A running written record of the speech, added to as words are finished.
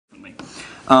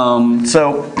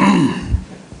So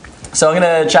I'm going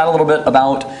to chat a little bit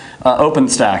about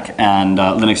OpenStack and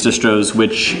Linux distros,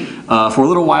 which for a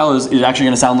little while is actually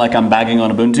going to sound like I'm bagging on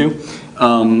Ubuntu.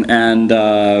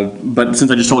 But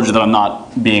since I just told you that I'm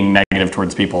not being negative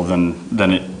towards people, then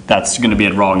that's going to be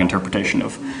a wrong interpretation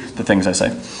of the things I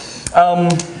say.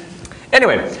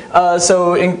 Anyway,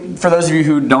 for those of you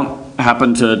who don't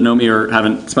happen to know me or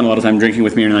haven't spent a lot of time drinking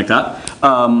with me or anything like that,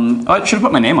 I should have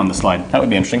put my name on the slide. That would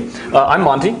be interesting. I'm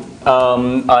Monty.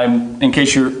 In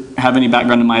case you have any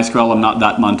background in MySQL, I'm not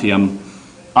that Monty. I'm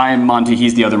Monty,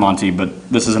 he's the other Monty, but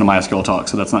this isn't a MySQL talk,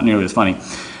 so that's not nearly as funny.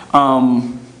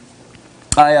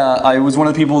 I was one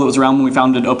of the people that was around when we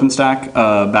founded OpenStack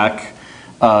back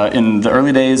in the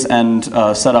early days and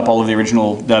set up all of the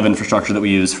original dev infrastructure that we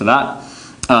use for that.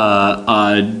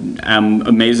 I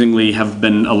amazingly have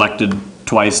been elected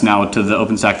twice now to the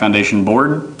OpenStack Foundation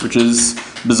board, which is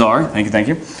bizarre. Thank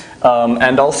you.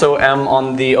 And also am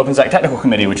on the OpenStack Technical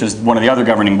Committee, which is one of the other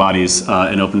governing bodies in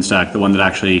OpenStack, the one that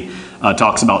actually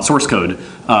talks about source code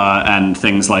and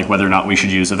things like whether or not we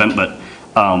should use eventlet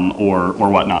or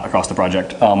whatnot across the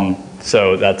project.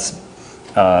 So that's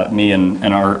me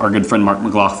and our good friend Mark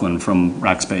McLaughlin from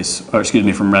Rackspace, or excuse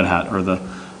me, from Red Hat, or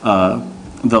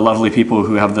the lovely people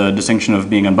who have the distinction of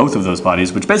being on both of those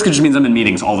bodies, which basically just means I'm in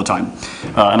meetings all the time,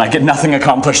 and I get nothing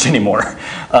accomplished anymore.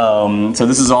 So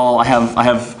this is all I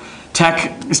have.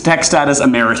 Tech status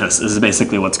emeritus is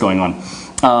basically what's going on,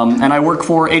 and I work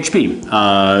for HP.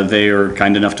 They are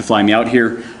kind enough to fly me out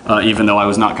here, even though I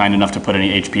was not kind enough to put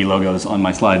any HP logos on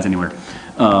my slides anywhere.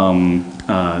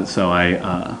 So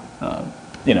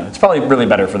it's probably really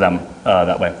better for them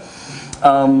that way.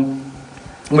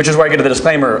 Which is where I get to the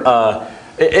disclaimer.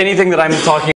 Anything that I'm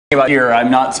talking about here,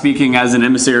 I'm not speaking as an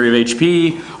emissary of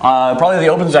HP. Probably the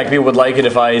OpenStack people would like it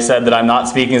if I said that I'm not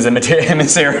speaking as an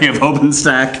emissary of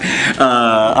OpenStack.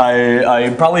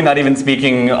 I'm probably not even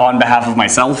speaking on behalf of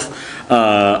myself.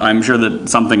 I'm sure that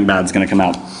something bad's going to come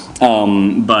out.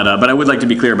 But I would like to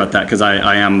be clear about that, because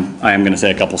I am going to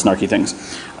say a couple snarky things,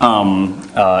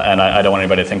 and I don't want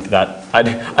anybody to think that.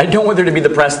 I don't want there to be the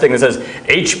press thing that says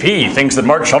HP thinks that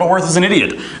Mark Shuttleworth is an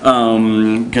idiot,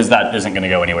 because that isn't going to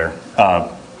go anywhere.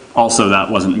 Also, that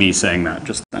wasn't me saying that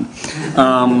just then.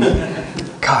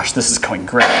 Gosh, this is going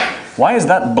great. Why is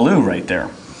that blue right there?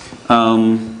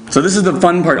 So this is the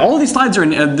fun part. All of these slides are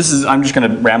in, I'm just going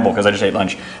to ramble because I just ate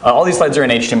lunch. All these slides are in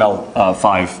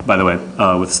HTML5, by the way,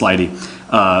 with Slidey.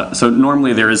 So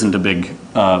normally there isn't a big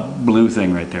blue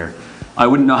thing right there. I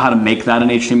wouldn't know how to make that in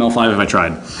HTML5 if I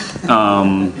tried.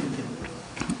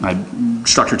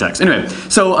 Structure text. Anyway,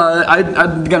 so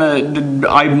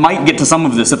I might get to some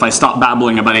of this if I stop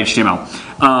babbling about HTML.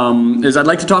 I'd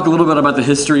like to talk a little bit about the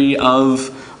history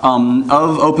of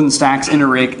OpenStack's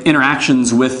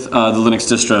interactions with the Linux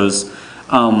distros,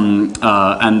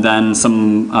 and then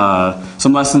some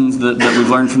lessons that we've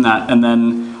learned from that, and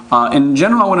then in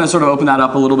general I want to sort of open that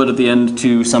up a little bit at the end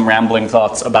to some rambling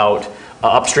thoughts about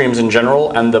upstreams in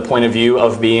general and the point of view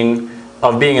of being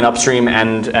an upstream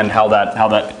and how that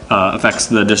affects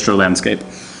the distro landscape,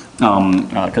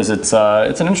 because it's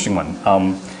an interesting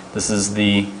one. This is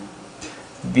the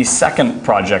second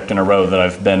project in a row that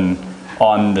I've been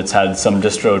on that's had some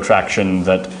distro traction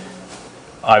that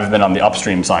I've been on the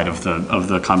upstream side of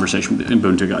the conversation with the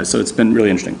Ubuntu guys, so it's been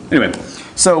really interesting. Anyway,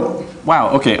 so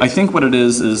wow, okay, I think what it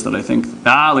is that I think,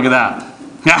 look at that.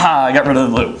 I got rid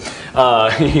of the blue.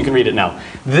 You can read it now.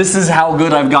 This is how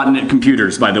good I've gotten at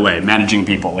computers, by the way, managing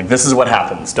people. Like, this is what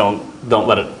happens. Don't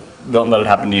let it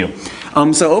happen to you.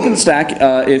 So OpenStack,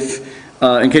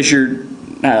 in case you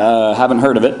haven't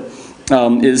heard of it,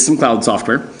 is some cloud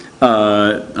software.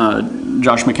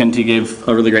 Josh McKenty gave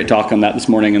a really great talk on that this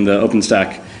morning in the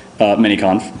OpenStack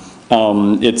mini-conf.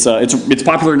 It's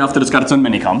popular enough that it's got its own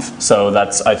mini-conf, so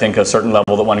that's, I think, a certain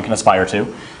level that one can aspire to.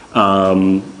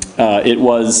 It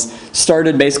was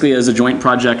started basically as a joint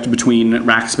project between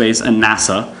Rackspace and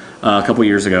NASA a couple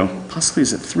years ago. Possibly,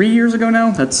 is it 3 years ago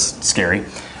now? That's scary.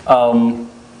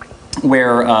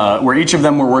 Where each of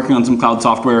them were working on some cloud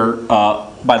software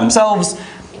by themselves,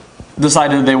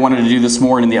 decided they wanted to do this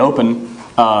more in the open.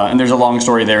 And there's a long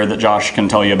story there that Josh can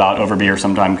tell you about over beer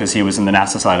sometime, because he was in the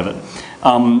NASA side of it.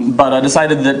 But I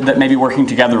decided that maybe working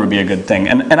together would be a good thing.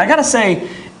 And I gotta say,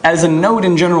 as a note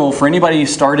in general, for anybody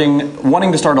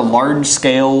wanting to start a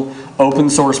large-scale open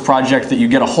source project that you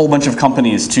get a whole bunch of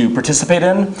companies to participate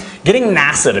in, getting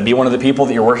NASA to be one of the people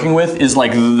that you're working with is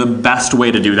like the best way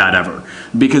to do that ever.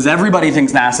 Because everybody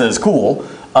thinks NASA is cool,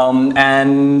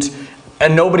 and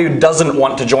and nobody doesn't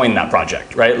want to join that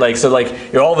project, right? Like, so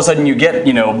like, all of a sudden you get,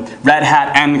 Red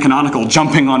Hat and Canonical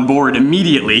jumping on board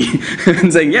immediately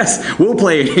and saying, yes, we'll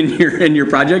play in your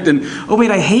project, and oh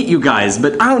wait, I hate you guys,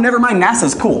 but oh, never mind,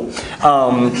 NASA's cool.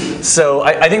 So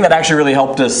I think that actually really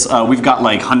helped us. We've got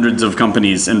like hundreds of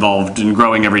companies involved and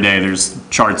growing every day. There's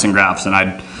charts and graphs, and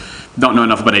I don't know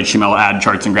enough about HTML to add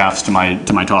charts and graphs to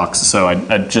my talks, so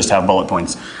I just have bullet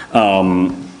points.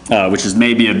 Which is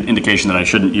maybe an indication that I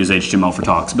shouldn't use HTML for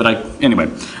talks, but anyway.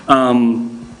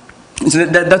 So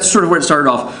that's sort of where it started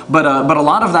off. But a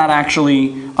lot of that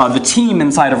actually, the team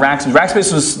inside of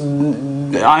Rackspace was,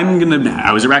 I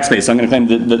was at Rackspace, so I'm gonna claim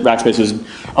that Rackspace was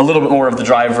a little bit more of the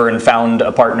driver and found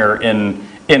a partner in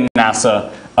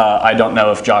NASA. I don't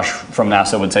know if Josh from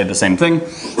NASA would say the same thing.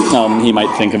 He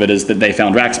might think of it as that they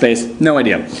found Rackspace. No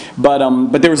idea.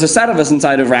 But there was a set of us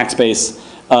inside of Rackspace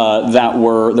that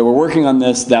were working on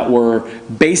this, that were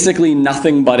basically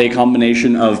nothing but a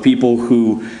combination of people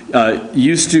who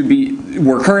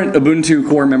were current Ubuntu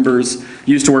core members,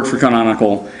 used to work for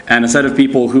Canonical, and a set of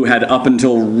people who had up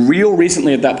until real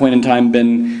recently at that point in time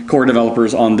been core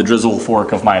developers on the Drizzle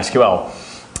fork of MySQL.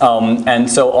 And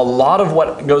so a lot of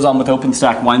what goes on with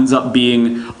OpenStack winds up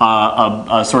being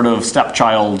a sort of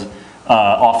stepchild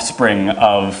offspring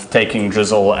of taking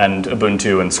Drizzle and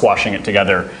Ubuntu and squashing it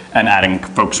together and adding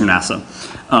folks from NASA.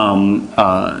 And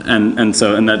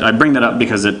that I bring that up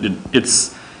because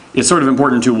it's sort of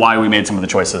important to why we made some of the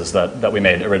choices that we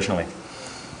made originally.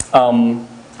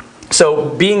 So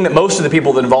being that most of the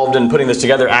people that involved in putting this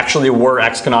together actually were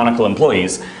ex-Canonical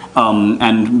employees,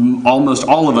 and almost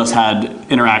all of us had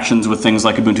interactions with things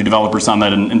like Ubuntu Developer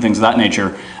Summit and things of that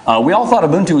nature, we all thought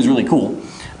Ubuntu was really cool.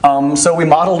 So we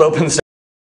modeled OpenStack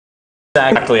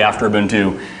exactly after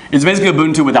Ubuntu. It's basically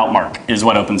Ubuntu without Mark, is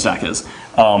what OpenStack is.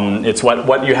 It's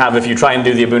what you have if you try and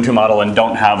do the Ubuntu model and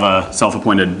don't have a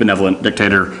self-appointed benevolent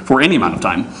dictator for any amount of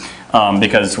time,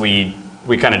 because we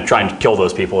kind of try and kill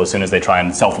those people as soon as they try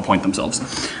and self-appoint themselves.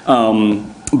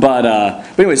 But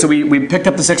anyway, so we picked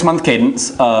up the 6-month cadence,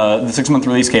 the 6-month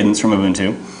release cadence from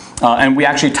Ubuntu, and we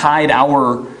actually tied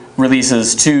our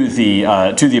releases to the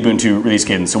Ubuntu release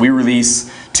cadence. So we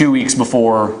release 2 weeks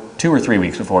before, 2 or 3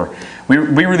 weeks before. We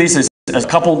release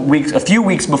a few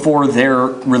weeks before their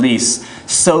release,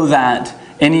 so that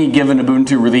any given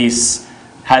Ubuntu release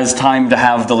has time to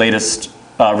have the latest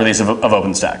release of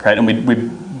OpenStack, right? And we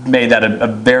made that a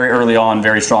very early on,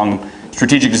 very strong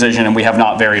strategic decision, and we have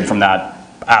not varied from that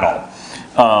at all.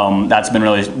 That's been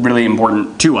really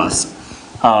important to us.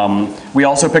 We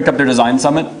also picked up their Design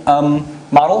Summit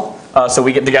model. So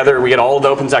we get together, we get all of the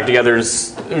OpenStack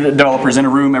developers in a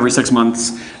room every 6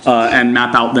 months and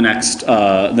map out the next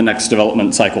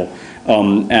development cycle.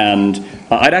 And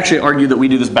I'd actually argue that we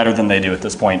do this better than they do at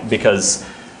this point, because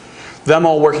them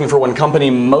all working for one company,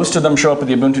 most of them show up at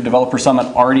the Ubuntu Developer Summit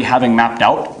already having mapped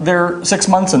out their 6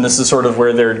 months, and this is sort of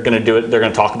where they're going to do it. They're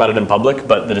going to talk about it in public,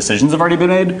 but the decisions have already been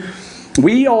made.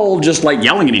 We all just like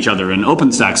yelling at each other in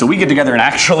OpenStack, so we get together and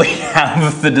actually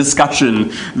have the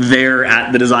discussion there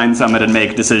at the Design Summit and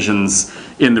make decisions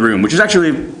in the room, which is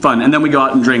actually fun. And then we go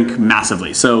out and drink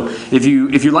massively. So if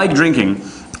you like drinking,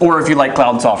 or if you like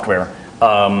cloud software,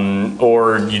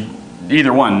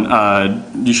 either one,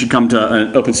 you should come to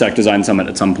an OpenStack Design Summit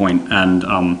at some point, and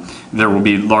there will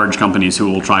be large companies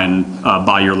who will try and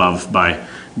buy your love by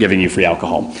giving you free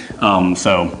alcohol.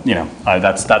 So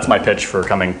that's my pitch for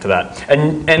coming to that.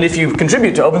 And if you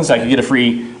contribute to OpenStack, you get a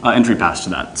free entry pass to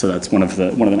that. So that's one of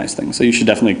the nice things. So you should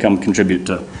definitely come contribute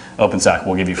to OpenStack.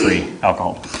 We'll give you free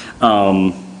alcohol.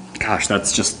 Gosh,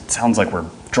 that's just sounds like we're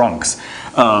drunks.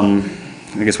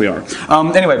 I guess we are.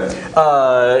 Anyway,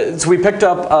 so we picked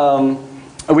up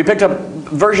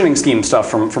versioning scheme stuff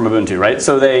from Ubuntu, right?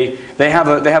 So they have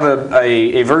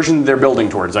a version they're building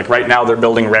towards. Like right now, they're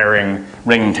building raring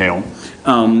Ringtail,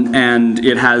 and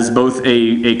it has both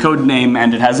a code name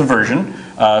and it has a version.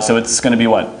 So it's going to be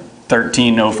what,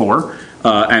 13.04,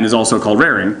 and is also called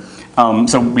raring.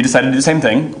 So we decided to do the same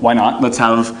thing. Why not? Let's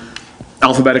have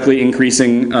alphabetically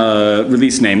increasing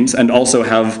release names, and also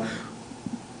have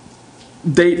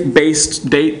date-based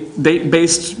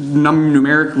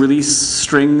numeric release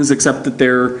strings, except that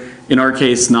they're, in our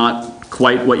case, not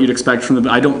quite what you'd expect from the.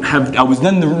 I was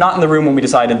then not in the room when we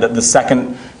decided that the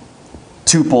second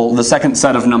tuple, the second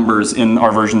set of numbers in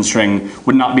our version string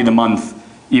would not be the month,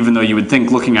 even though you would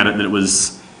think, looking at it, that it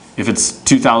was, if it's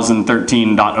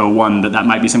 2013.01, that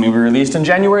might be something we released in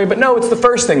January. But no, it's the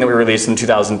first thing that we released in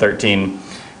 2013.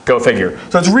 Go figure.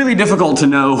 So it's really difficult to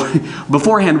know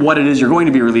beforehand what it is you're going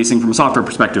to be releasing from a software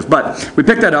perspective. But we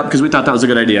picked that up because we thought that was a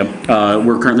good idea.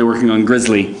 We're currently working on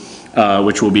Grizzly,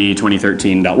 which will be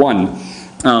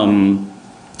 2013.1.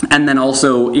 And then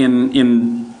also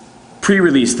in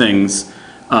pre-release things,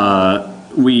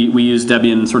 we use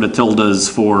Debian sort of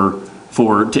tildes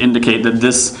to indicate that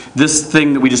this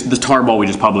thing that this tarball we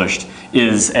just published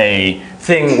is a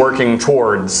thing working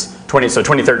towards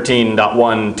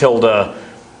 2013.1 tilde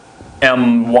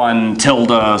M1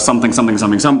 tilde something something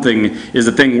something something is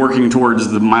a thing working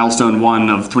towards the milestone 1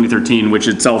 of 2013, which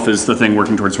itself is the thing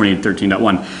working towards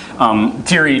 2013.1.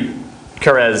 Thierry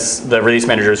Carrez, the release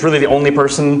manager, is really the only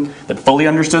person that fully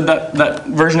understood that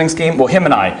versioning scheme. Well, him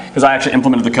and I, because I actually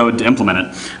implemented the code to implement it.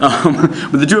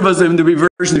 But the two of us, there'd be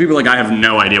versions of people like, I have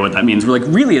no idea what that means. We're like,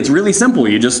 really, it's really simple.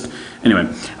 You just,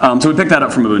 anyway. So we picked that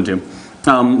up from Ubuntu.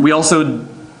 We also,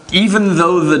 even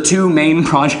though the two main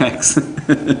projects,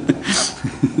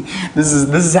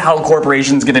 this is how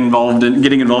corporations getting involved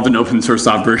in open source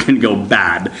software can go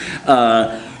bad.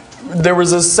 There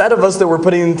was a set of us that were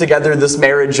putting together this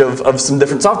marriage of some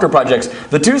different software projects.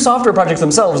 The two software projects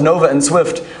themselves, Nova and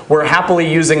Swift, were happily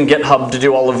using GitHub to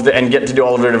do all of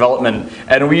their development,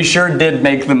 and we sure did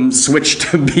make them switch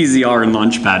to BZR and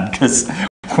Launchpad because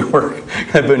we're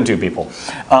Ubuntu people.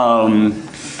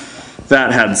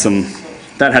 That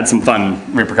had some fun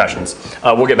repercussions.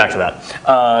 We'll get back to that.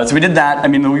 So we did that. I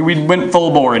mean, we went full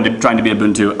bore into trying to be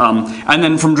Ubuntu. And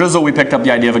then from Drizzle, we picked up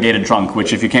the idea of a gated trunk,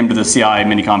 which if you came to the CI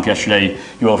mini-conf yesterday,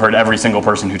 you will have heard every single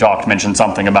person who talked mention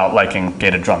something about liking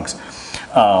gated trunks.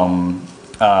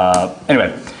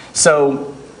 Anyway,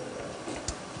 so,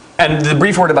 and the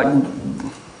brief word about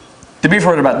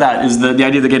that is the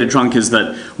idea of the gated trunk is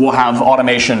that we'll have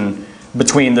automation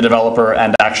between the developer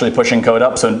and actually pushing code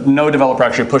up. So no developer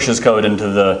actually pushes code into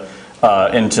the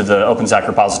OpenStack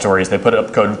repositories. They put it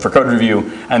up code for code review,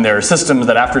 and there are systems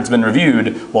that after it's been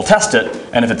reviewed will test it,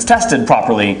 and if it's tested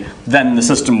properly, then the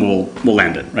system will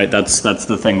land it, right? That's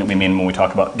the thing that we mean when we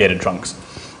talk about gated trunks.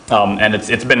 And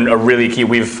it's been a really key,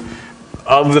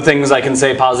 of the things I can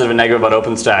say positive and negative about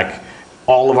OpenStack,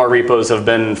 all of our repos have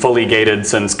been fully gated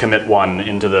since commit 1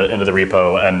 into the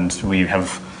repo, and we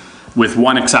have, with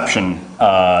one exception,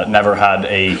 never had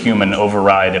a human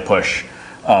override a push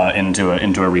into a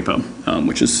repo,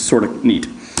 which is sort of neat.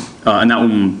 And that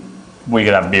one, we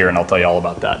could have beer and I'll tell you all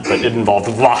about that, but it involved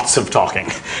lots of talking.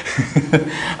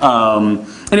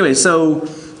 Anyway, so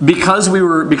because we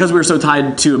were so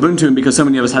tied to Ubuntu, and because so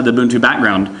many of us had the Ubuntu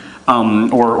background,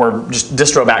 or just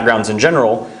distro backgrounds in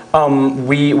general,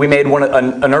 we made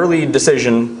an early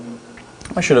decision.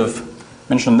 I should have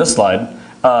mentioned this slide.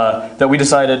 That we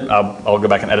decided, I'll go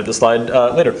back and edit the slide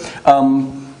later.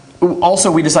 Also,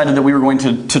 we decided that we were going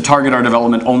to target our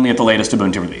development only at the latest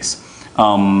Ubuntu release.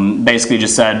 Basically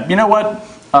just said, you know what,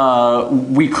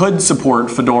 we could support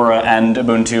Fedora and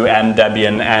Ubuntu and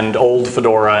Debian and old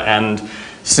Fedora and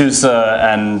SUSE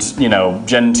and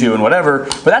Gen 2 and whatever,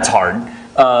 but that's hard.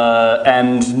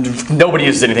 And nobody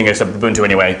uses anything except Ubuntu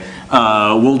anyway.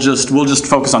 We'll just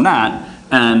focus on that.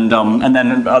 And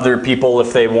then other people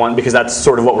if they want, because that's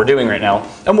sort of what we're doing right now,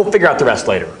 and we'll figure out the rest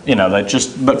later.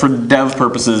 But for dev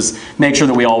purposes, make sure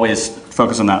that we always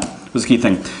focus on that. Was a key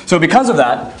thing. So because of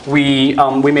that, we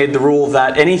made the rule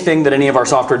that anything that any of our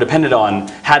software depended on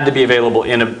had to be available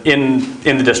in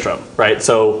the distro, right?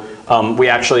 So we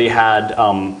actually had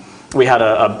a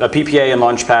PPA and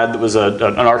Launchpad that was an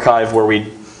archive where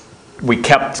we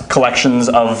kept collections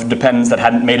of depends that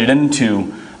hadn't made it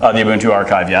into the Ubuntu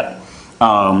archive yet.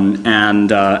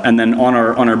 And then on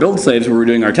our build slaves where we're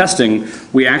doing our testing,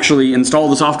 we actually install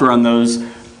the software on those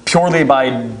purely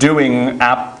by doing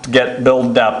apt-get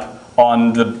build dep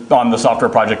on the software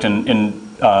project in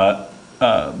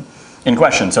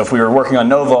question. So if we were working on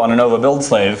Nova on a Nova build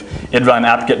slave, it'd run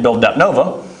apt-get build dep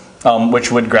Nova,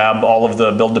 which would grab all of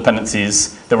the build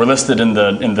dependencies that were listed in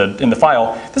the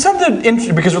file. This had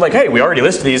the because we're like, hey, we already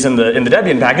listed these in the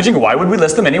Debian packaging. Why would we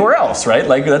list them anywhere else, right?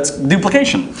 Like that's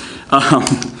duplication.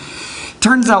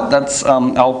 Turns out that's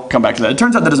I'll come back to that. It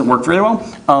turns out that doesn't work very well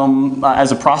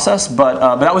as a process,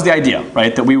 but that was the idea,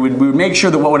 right? That we would make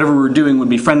sure that whatever we were doing would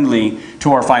be friendly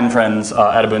to our fine friends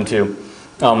at Ubuntu.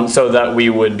 So that we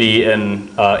would be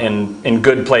in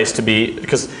good place to be,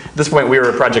 because at this point we were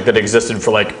a project that existed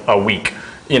for like a week,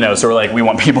 so we're like, we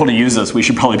want people to use this, we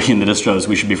should probably be in the distros,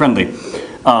 we should be friendly.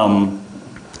 And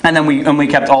then we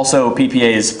kept also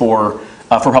PPAs for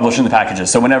publishing the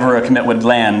packages. So whenever a commit would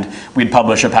land, we'd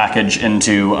publish a package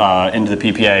into the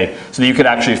PPA so that you could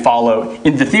actually follow.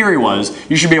 The theory was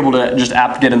you should be able to just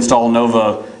apt-get install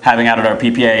Nova having added our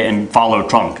PPA and follow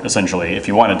trunk essentially if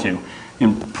you wanted to.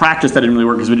 In practice, that didn't really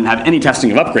work because we didn't have any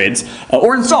testing of upgrades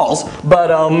or installs, but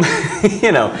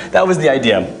that was the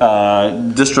idea.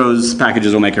 Distros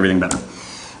packages will make everything better.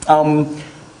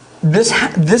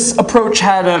 this approach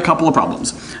had a couple of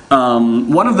problems.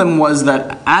 One of them was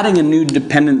that adding a new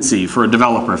dependency for a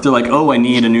developer, if they're like, oh, I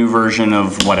need a new version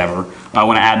of whatever, I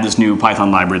want to add this new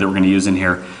Python library that we're going to use in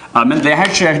here, meant they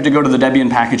actually had to go to the Debian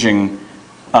packaging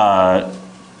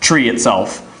tree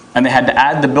itself, and they had to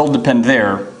add the build depend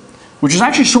there, which is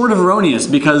actually sort of erroneous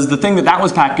because the thing that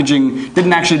was packaging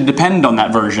didn't actually depend on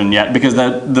that version yet, because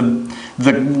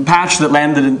the patch that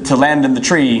land in the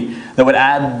tree that would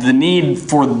add the need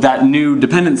for that new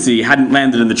dependency hadn't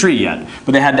landed in the tree yet.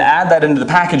 But they had to add that into the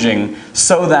packaging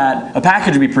so that a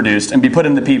package would be produced and be put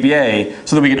in the PPA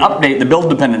so that we could update the build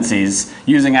dependencies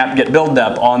using apt-get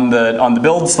build-dep on the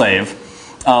build slave,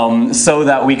 so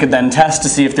that we could then test to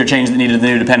see if their change that needed the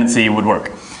new dependency would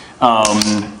work.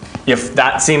 If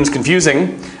that seems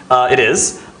confusing, it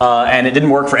is. And it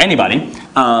didn't work for anybody.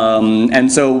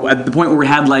 And so at the point where we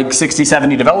had like 60,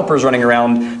 70 developers running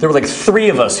around, there were like 3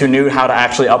 of us who knew how to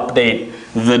actually update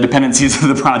the dependencies of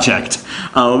the project.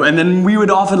 And then we would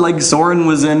often, like Soren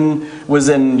was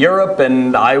in Europe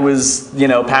and I was, you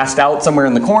know, passed out somewhere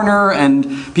in the corner,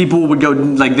 and people would go,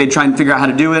 like they'd try and figure out how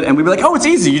to do it, and we'd be like, oh, it's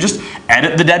easy, you just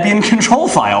edit the Debian control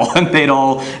file, and they'd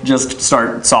all just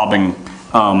start sobbing.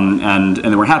 And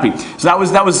they were happy. So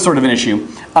that was sort of an issue.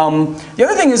 The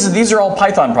other thing is that these are all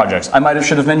Python projects. I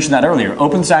should have mentioned that earlier.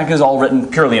 OpenStack is all written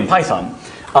purely in Python.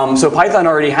 So Python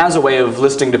already has a way of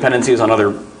listing dependencies on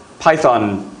other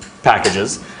Python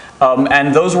packages.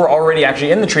 And those were already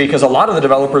actually in the tree because a lot of the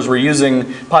developers were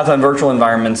using Python virtual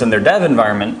environments in their dev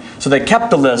environment. So they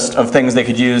kept a list of things they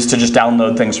could use to just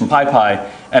download things from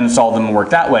PyPy and install them and work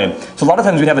that way. So a lot of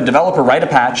times we'd have a developer write a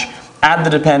patch, add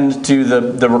the depend to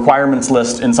the requirements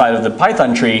list inside of the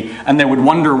Python tree, and they would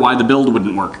wonder why the build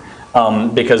wouldn't work.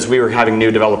 Because we were having new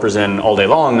developers in all day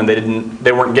long, and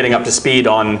they weren't getting up to speed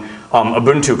on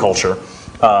Ubuntu culture.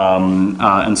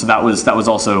 And so that was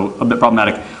also a bit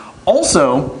problematic.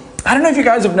 Also, I don't know if you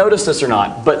guys have noticed this or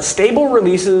not, but stable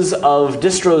releases of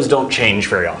distros don't change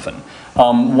very often.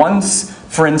 Once,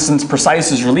 for instance,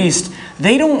 Precise is released,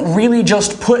 they don't really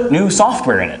just put new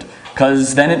software in it,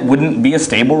 because then it wouldn't be a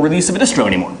stable release of a distro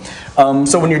anymore.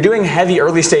 So when you're doing heavy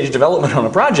early stage development on a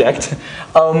project,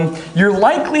 you're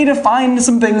likely to find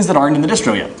some things that aren't in the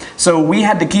distro yet. So we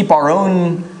had to keep our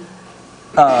own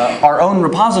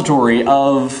repository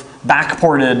of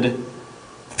backported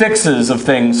fixes of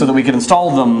things so that we could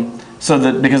install them, so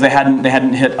that because they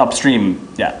hadn't hit upstream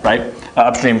yet, right?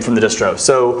 Upstream from the distro.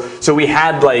 So we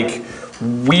had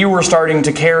we were starting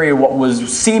to carry what was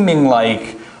seeming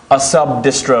like a sub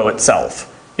distro itself.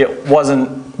 It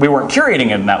wasn't, we weren't curating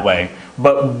it in that way,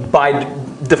 but by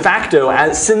de facto,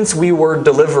 since we were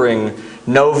delivering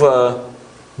Nova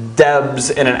debs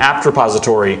in an apt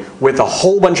repository with a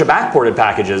whole bunch of backported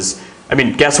packages, I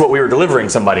mean, guess what we were delivering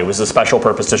somebody was a special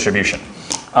purpose distribution.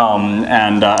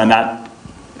 And that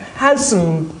has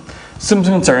some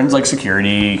concerns, like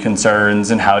security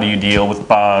concerns and how do you deal with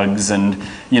bugs and,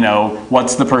 you know,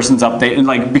 what's the person's update,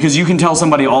 and because you can tell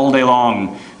somebody all day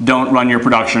long, don't run your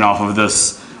production off of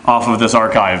this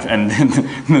archive, and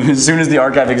as soon as the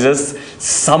archive exists,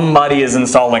 somebody is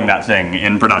installing that thing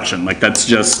in production. That's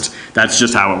just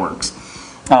how it works.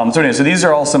 So anyway, so these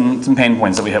are all some pain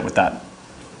points that we hit with that.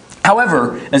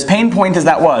 However, as pain point as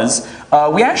that was,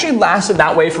 we actually lasted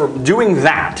that way for doing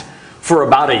that for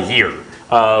about a year.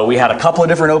 We had a couple of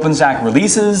different OpenStack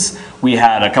releases. We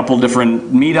had a couple of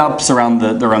different meetups around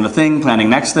the thing, planning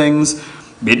next things.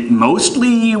 It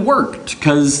mostly worked,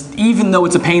 because even though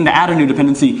it's a pain to add a new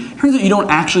dependency, it turns out you don't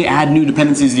actually add new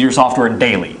dependencies to your software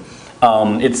daily.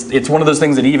 It's one of those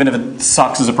things that even if it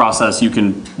sucks as a process, you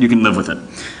can live with it.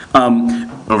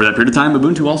 Over that period of time,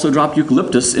 Ubuntu also dropped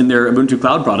Eucalyptus in their Ubuntu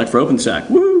Cloud product for OpenStack.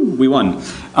 Woo! We won.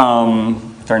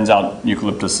 Turns out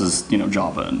Eucalyptus is, you know,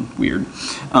 Java and weird.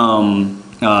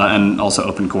 And also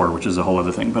OpenCore, which is a whole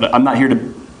other thing. But I'm not here to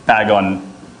bag on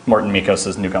Morten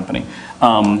Mikos' new company.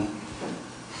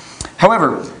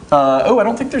 However, I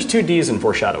don't think there's 2 Ds in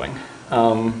foreshadowing.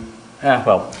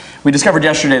 Well, we discovered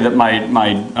yesterday that my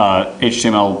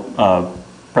HTML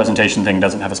presentation thing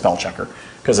doesn't have a spell checker,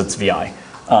 because it's VI.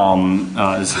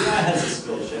 has a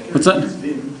spell checker. What's that?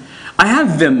 I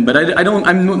have Vim, but I don't.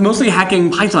 I'm mostly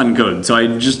hacking Python code, so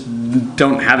I just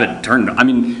don't have it turned on. I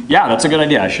mean, yeah, that's a good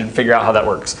idea. I should figure out how that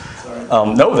works.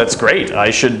 No, that's great. I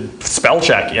should spell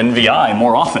check in VI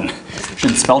more often. I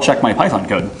should spell check my Python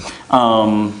code.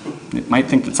 It might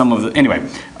think that some of the, anyway.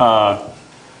 I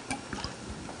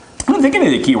don't think any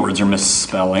of the keywords are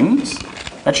misspellings.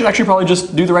 That should actually probably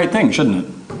just do the right thing, shouldn't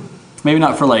it? Maybe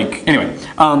not for anyway.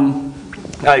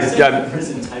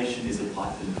 Presentation is a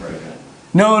Python program.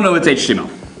 No, it's HTML.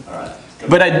 All right.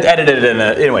 But I edited it in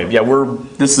anyway, yeah,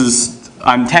 this is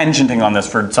I'm tangenting on this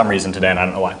for some reason today, and I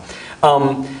don't know why.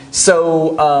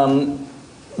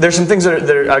 There's some things that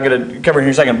I'm going to cover here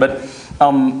in a second, but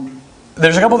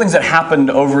there's a couple things that happened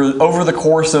over the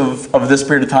course of this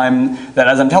period of time that,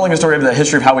 as I'm telling a story of the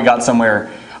history of how we got somewhere,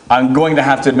 I'm going to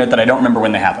have to admit that I don't remember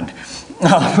when they happened.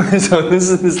 So this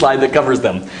is the slide that covers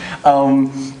them.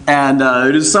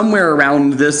 It is somewhere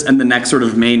around this and the next sort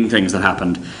of main things that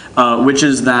happened, which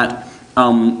is that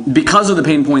because of the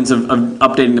pain points of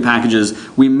updating the packages,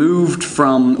 we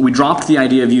dropped the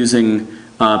idea of using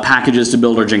packages to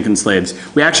build our Jenkins slaves.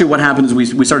 What happened is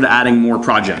we started adding more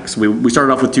projects. We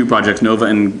started off with 2 projects, Nova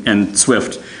and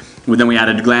Swift. Then we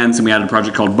added Glance, and we added a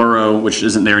project called Burrow, which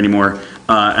isn't there anymore.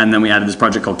 And then we added this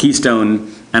project called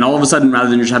Keystone. And all of a sudden, rather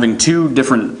than just having 2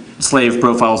 different slave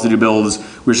profiles to do builds,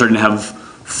 we're starting to have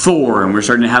 4, and we're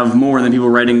starting to have more, and then people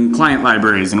writing client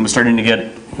libraries, and it was starting to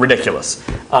get ridiculous.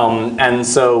 And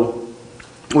so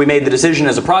we made the decision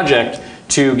as a project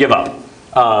to give up.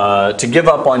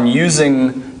 On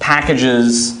using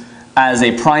packages as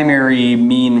a primary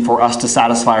mean for us to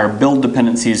satisfy our build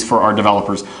dependencies for our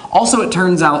developers. Also, it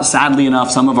turns out, sadly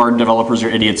enough, some of our developers are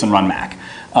idiots and run Mac.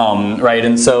 Right,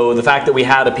 and so the fact that we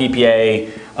had a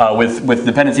PPA with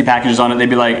dependency packages on it, they'd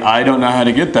be like, I don't know how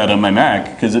to get that on my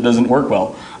Mac because it doesn't work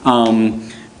well.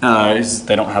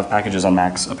 They don't have packages on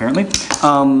Macs apparently,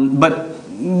 but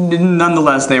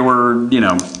nonetheless, they were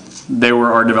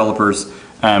our developers,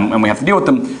 and we have to deal with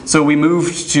them. So we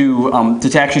moved to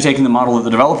actually taking the model that the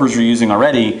developers were using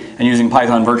already and using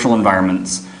Python virtual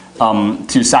environments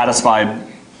to satisfy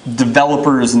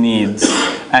developers' needs,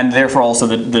 and therefore also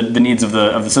the needs of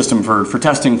the system for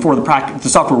testing for the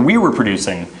software we were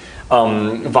producing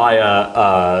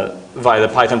via the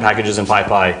Python packages in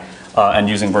PyPy and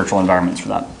using virtual environments for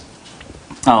that.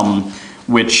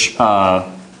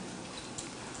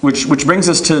 Which brings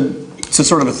us to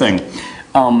sort of a thing.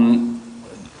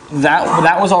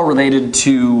 That was all related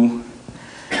to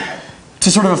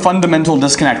sort of a fundamental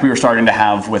disconnect we were starting to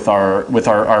have with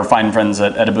our fine friends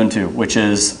at Ubuntu, which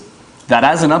is that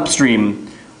as an upstream,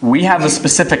 we have a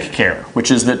specific care,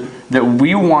 which is that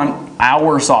we want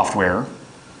our software,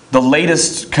 the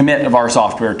latest commit of our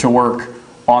software, to work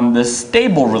on the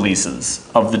stable releases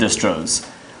of the distros.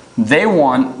 They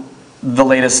want the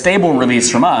latest stable release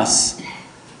from us.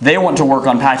 They want to work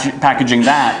on packaging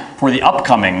that for the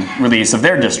upcoming release of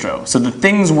their distro. So the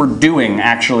things we're doing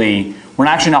we're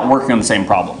actually not working on the same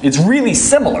problem. It's really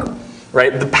similar,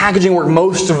 right? The packaging work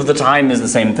most of the time is the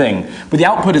same thing, but the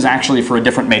output is actually for a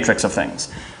different matrix of things,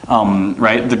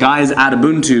 right? The guys at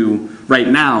Ubuntu right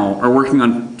now are working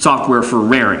on software for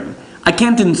raring. I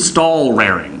can't install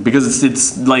raring because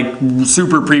it's like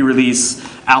super pre-release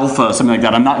alpha, something like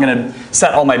that. I'm not going to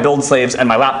set all my build slaves and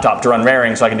my laptop to run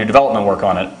raring so I can do development work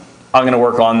on it. I'm going to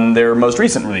work on their most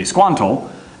recent release,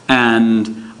 Squantle,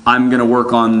 and I'm going to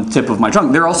work on tip of my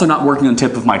trunk. They're also not working on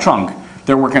tip of my trunk.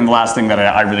 They're working on the last thing that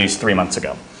I released 3 months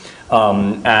ago.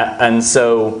 And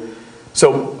so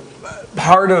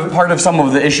part of some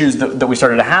of the issues that we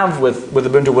started to have with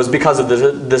Ubuntu was because of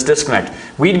this disconnect.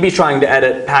 We'd be trying to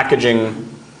edit packaging,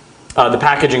 the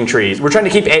packaging trees. We're trying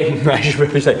to keep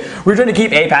we're trying to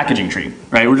keep a packaging tree,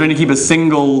 right? We're trying to keep a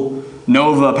single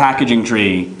Nova packaging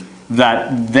tree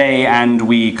that they and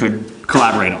we could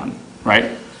collaborate on,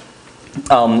 right?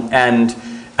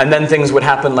 And then things would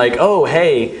happen like, oh,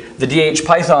 hey, the DH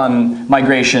Python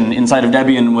migration inside of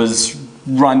Debian was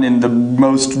run in the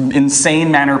most insane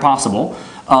manner possible,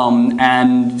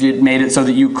 and it made it so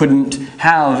that you couldn't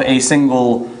have a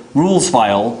single rules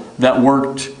file that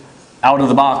worked out of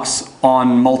the box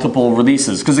on multiple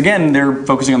releases. Because again, they're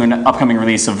focusing on their upcoming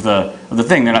release of the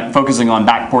thing. They're not focusing on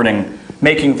backporting,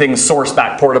 making things source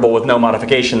back portable with no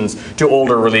modifications to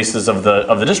older releases of the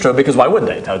distro, because why would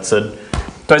they?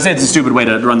 So I say it's a stupid way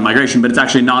to run the migration, but it's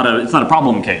actually not a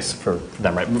problem case for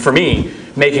them, right? For me,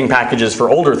 making packages for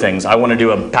older things, I want to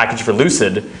do a package for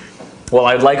Lucid. Well,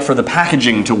 I'd like for the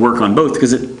packaging to work on both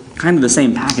because it's kind of the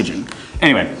same packaging.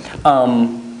 Anyway,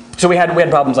 so we had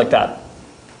problems like that.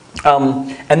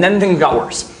 And then things got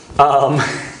worse. I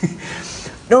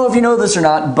don't know if you know this or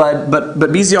not, but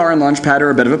BZR and Launchpad are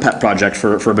a bit of a pet project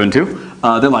for Ubuntu.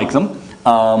 They like them.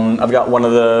 I've got one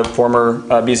of the former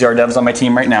BZR devs on my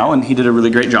team right now, and he did a really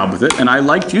great job with it, and I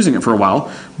liked using it for a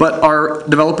while, but our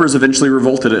developers eventually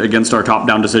revolted against our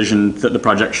top-down decision that the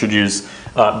project should use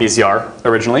BZR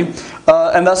originally,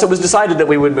 and thus it was decided that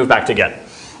we would move back to Git.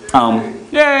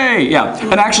 Yay! Yeah,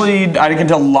 and actually I can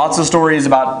tell lots of stories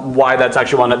about why that's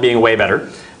actually wound up being way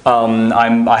better. I'm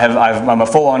a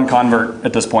full-on convert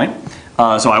at this point,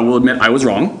 so I will admit I was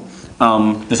wrong.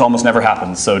 This almost never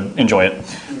happens, so enjoy it.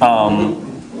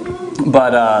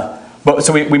 But But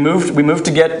so we moved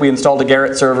to Git. We installed a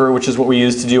Gerrit server, which is what we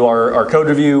use to do our code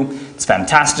review. It's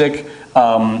fantastic.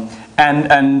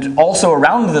 And also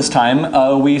around this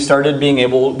time, we started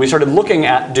looking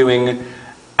at doing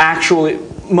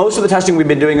most of the testing we've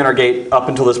been doing in our Gate up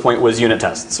until this point was unit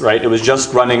tests, right? It was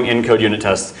just running in-code unit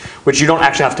tests, which you don't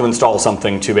actually have to install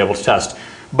something to be able to test.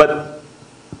 But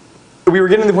we were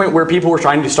getting to the point where people were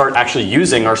trying to start actually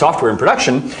using our software in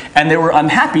production, and they were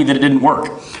unhappy that it didn't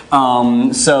work.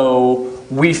 So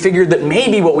we figured that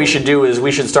maybe what we should do is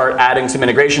we should start adding some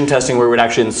integration testing where we would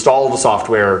actually install the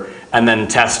software and then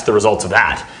test the results of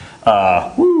that.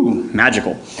 Woo,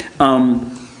 magical.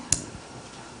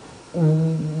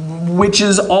 Which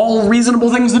is all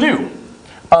reasonable things to do.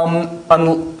 And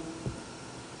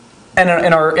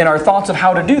in our thoughts of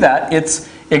how to do that,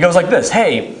 it goes like this.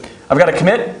 Hey, I've got a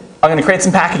commit. I'm going to create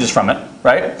some packages from it,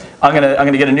 right? I'm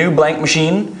going to get a new blank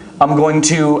machine. I'm going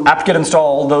to apt-get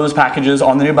install those packages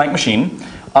on the new blank machine,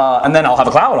 and then I'll have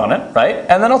a cloud on it, right?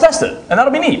 And then I'll test it, and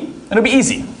that'll be neat, and it'll be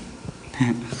easy.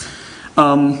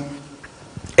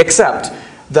 Except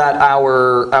that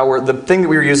the thing that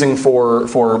we were using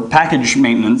for package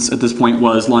maintenance at this point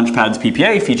was Launchpad's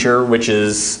PPA feature, which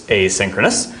is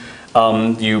asynchronous.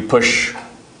 You push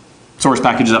source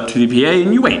packages up to PPA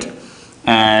and you wait.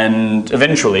 And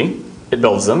eventually it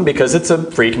builds them because it's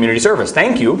a free community service.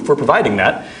 Thank you for providing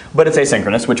that, but it's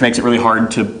asynchronous, which makes it really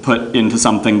hard to put into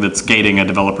something that's gating a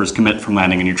developer's commit from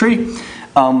landing in your tree.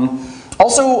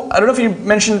 Also, I don't know if you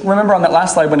remember on that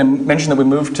last slide when I mentioned that we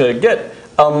moved to Git.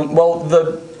 Well,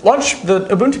 the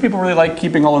Ubuntu people really like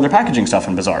keeping all of their packaging stuff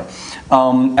in Bazaar.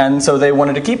 And so they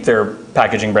wanted to keep their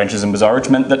packaging branches in Bazaar, which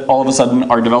meant that all of a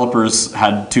sudden our developers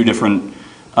had two different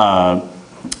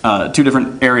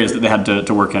areas that they had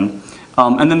to work in.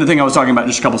 And then the thing I was talking about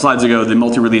just a couple slides ago, the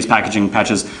multi-release packaging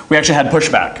patches, we actually had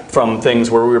pushback from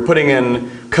things where we were putting in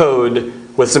code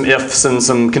with some ifs and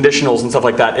some conditionals and stuff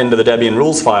like that into the Debian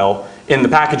rules file in the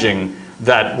packaging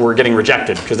that were getting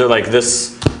rejected because they're like,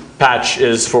 this patch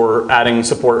is for adding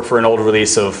support for an old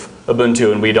release of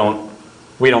Ubuntu, and we don't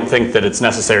think that it's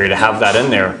necessary to have that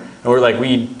in there. And we're like,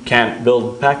 we can't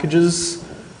build packages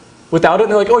without it.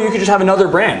 And they're like, oh, you could just have another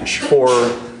branch for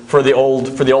the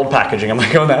old packaging. I'm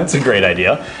like, oh, that's a great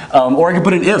idea. Or I could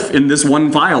put an if in this one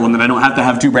file, and then I don't have to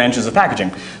have two branches of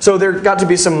packaging. So there got to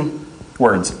be some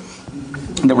words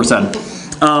that were said.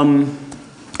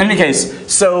 In any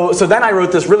case, so then I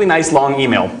wrote this really nice long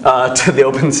email to the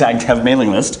OpenStack dev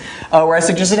mailing list where I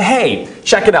suggested, hey,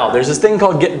 check it out. There's this thing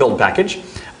called Git build package.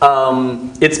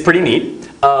 It's pretty neat.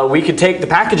 We could take the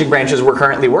packaging branches we're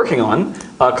currently working on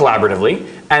collaboratively,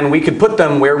 and we could put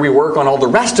them where we work on all the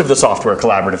rest of the software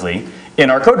collaboratively in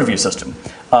our code review system.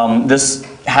 This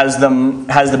has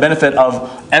the benefit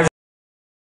of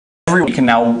everyone can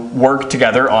now work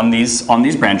together on these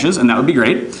branches, and that would be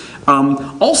great.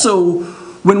 Also,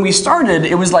 when we started,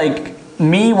 it was like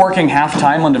me working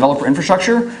half-time on developer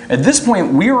infrastructure. At this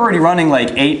point, we were already running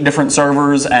like 8 different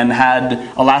servers and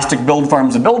had elastic build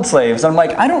farms and build slaves. And I'm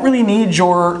like, I don't really need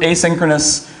your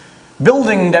asynchronous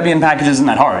building Debian package isn't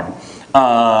that hard.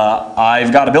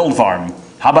 I've got a build farm.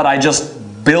 How about I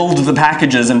just build the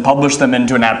packages and publish them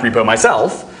into an app repo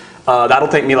myself? That'll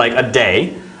take me like a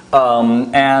day.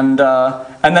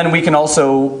 And then we can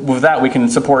also, with that, we can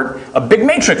support a big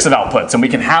matrix of outputs, and we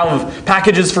can have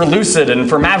packages for Lucid and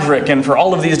for Maverick and for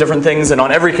all of these different things, and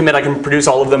on every commit I can produce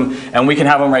all of them, and we can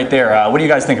have them right there. What do you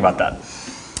guys think about that?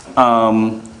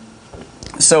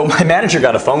 So my manager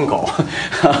got a phone call,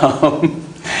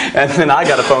 and then I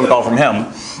got a phone call from him.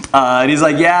 And he's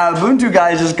like, yeah, Ubuntu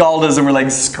guys just called us and we're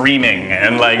like screaming,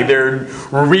 and like they're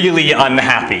really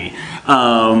unhappy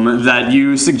that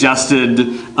you suggested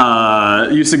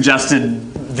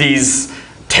these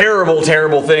terrible,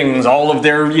 terrible things. All of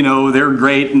their, they're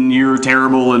great and you're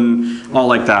terrible and all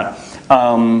like that.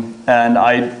 And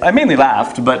I mainly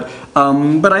laughed, but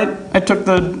I took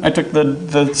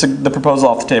the proposal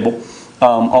off the table.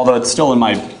 Although it's still in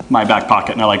my back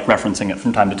pocket, and I like referencing it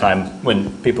from time to time when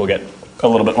people get a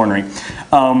little bit ornery.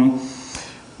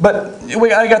 But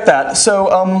I got that. So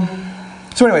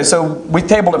anyway, so we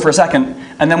tabled it for a second,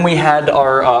 and then we had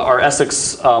our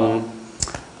Essex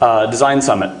Design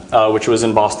Summit, which was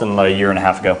in Boston a year and a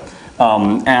half ago.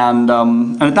 And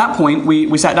at that point,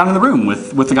 we sat down in the room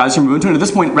with the guys from Ubuntu, and at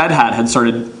this point, Red Hat had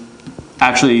started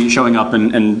actually showing up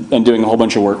and doing a whole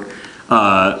bunch of work.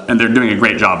 And they're doing a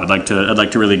great job. I'd like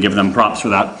to really give them props for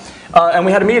that. And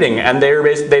we had a meeting, and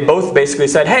they both basically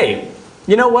said, hey,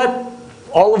 you know what?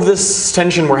 All of this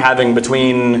tension we're having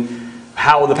between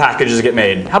how the packages get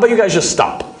made, how about you guys just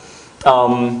stop?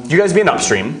 You guys be an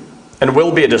upstream, and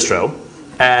we'll be a distro,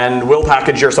 and we'll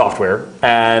package your software,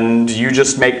 and you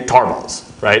just make tarballs,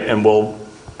 right? And we'll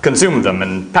consume them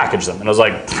and package them. And I was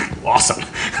like, awesome.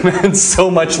 It's so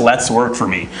much less work for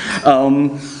me.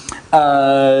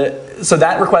 So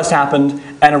that request happened,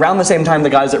 and around the same time the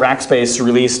guys at Rackspace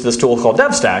released this tool called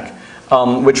DevStack,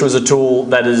 which was a tool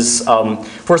that is,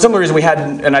 for a similar reason we had,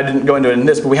 and I didn't go into it in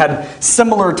this, but we had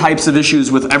similar types of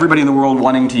issues with everybody in the world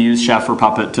wanting to use Chef or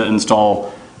Puppet to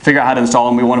install, figure out how to install,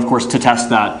 and we want, of course, to test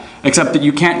that, except that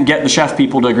you can't get the Chef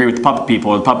people to agree with the Puppet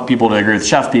people, or the Puppet people to agree with the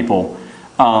Chef people.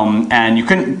 And you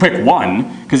couldn't pick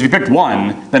one, because if you picked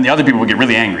one, then the other people would get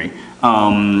really angry,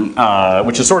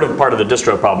 which is sort of part of the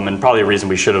distro problem, and probably a reason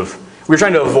we should have, we were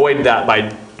trying to avoid that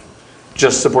by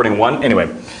just supporting one. Anyway,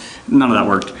 none of that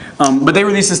worked. But they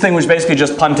released this thing which basically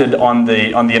just punted on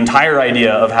the entire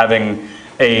idea of having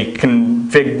a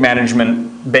config management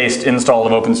based install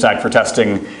of OpenStack for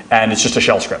testing, and it's just a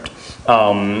shell script.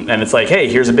 And it's like, hey,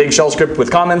 here's a big shell script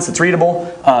with comments, it's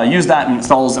readable, use that and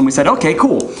installs, and we said, okay,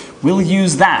 cool, we'll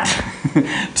use that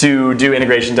to do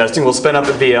integration testing. We'll spin up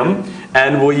a VM,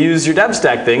 and we'll use your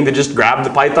DevStack thing to just grab the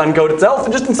Python code itself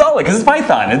and just install it, because it's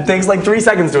Python. It takes like 3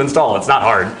 seconds to install, it's not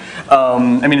hard.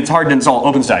 I mean, it's hard to install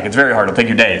OpenStack, it's very hard, it'll take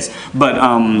you days. But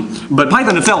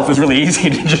Python itself is really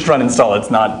easy to just run install, it's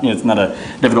not, it's not a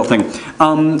difficult thing.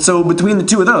 So between the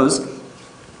two of those,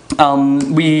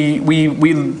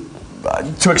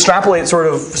 to extrapolate sort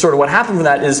of what happened from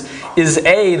that is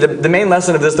the main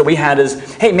lesson of this that we had is,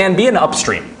 hey man, be an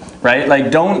upstream, right?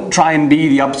 Like don't try and be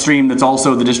the upstream that's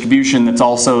also the distribution, that's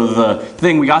also the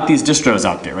thing. We got these distros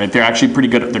out there, right? They're actually pretty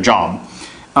good at their job.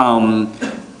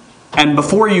 And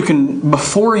before you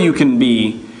can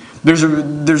be, there's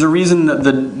a reason that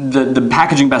the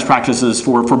packaging best practices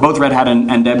for both Red Hat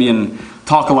and Debian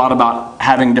talk a lot about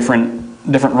having different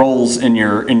roles in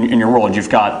your world. You've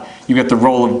got the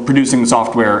role of producing the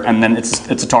software, and then it's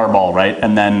a tarball, right?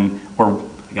 And then, or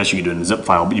I guess you could do it in a zip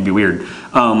file, but you'd be weird.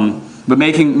 But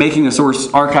making a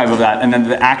source archive of that, and then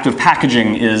the act of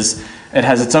packaging it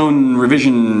has its own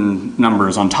revision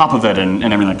numbers on top of it, and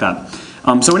everything like that.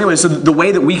 So anyway, so the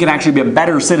way that we can actually be a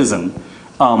better citizen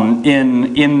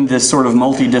in this sort of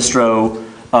multi-distro,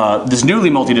 this newly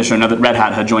multi-distro, now that Red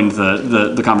Hat had joined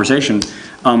the conversation,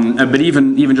 but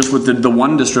even just with the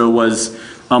one distro was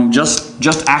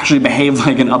just actually behave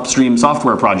like an upstream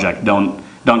software project.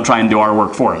 Don't try and do our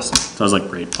work for us. So I was like,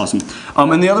 great, awesome.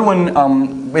 And the other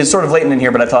one is sort of latent in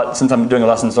here, but I thought since I'm doing a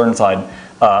lessons learned slide,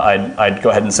 I'd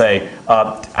go ahead and say,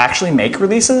 actually make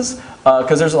releases,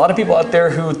 because there's a lot of people out there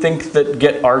who think that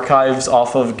Git archives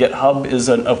off of GitHub is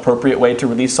an appropriate way to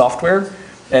release software,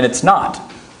 and it's not.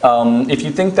 If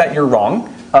you think that, you're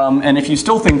wrong, and if you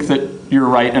still think that you're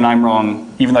right and I'm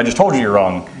wrong, even though I just told you you're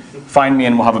wrong, find me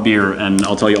and we'll have a beer and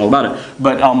I'll tell you all about it.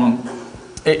 But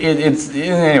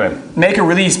anyway, make a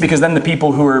release, because then the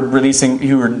people who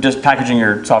are just packaging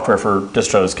your software for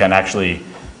distros can actually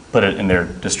put it in their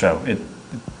distro. It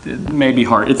may be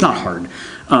hard. It's not hard.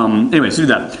 Anyway, so do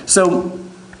that. So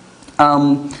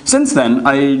since then,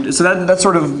 that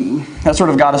sort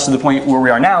of got us to the point where we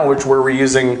are now, where we're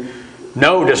using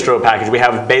no distro package. We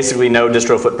have basically no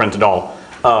distro footprint at all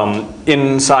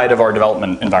inside of our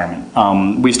development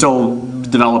environment. We still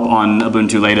develop on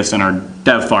Ubuntu latest in our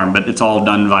dev farm, but it's all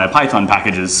done via Python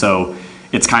packages, so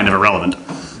it's kind of irrelevant.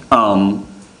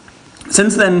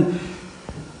 Since then,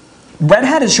 Red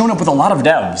Hat has shown up with a lot of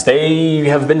devs. They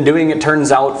have been doing, it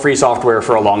turns out, free software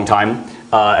for a long time.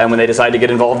 And when they decide to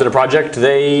get involved in a project,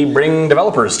 they bring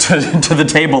developers to the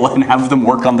table and have them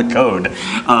work on the code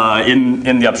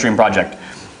in the upstream project.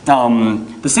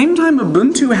 The same time,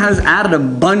 Ubuntu has added a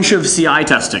bunch of CI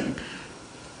testing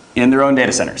in their own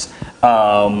data centers,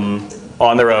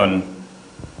 on their own,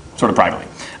 sort of privately.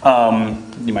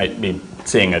 You might be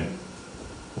seeing it.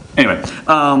 Anyway,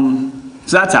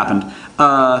 so that's happened.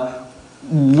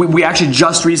 We actually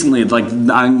just recently, like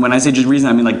when I say just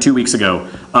recently, I mean like 2 weeks ago,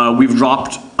 we've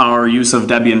dropped our use of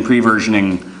Debian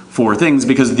pre-versioning for things,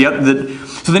 because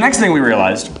so the next thing we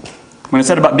realized when I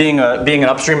said about being an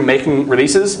upstream and making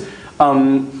releases,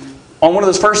 on one of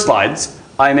those first slides,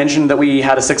 I mentioned that we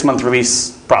had a 6-month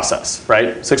release process,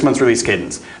 right? 6 months release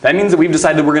cadence. That means that we've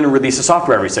decided we're going to release a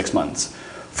software every 6 months.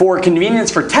 For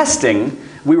convenience for testing,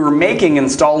 we were making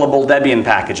installable Debian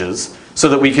packages so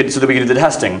that we could do the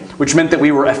testing, which meant that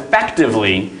we were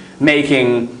effectively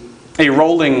making a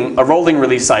rolling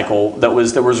release cycle that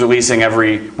was releasing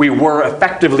we were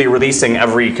effectively releasing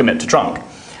every commit to trunk,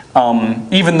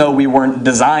 even though we weren't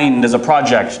designed as a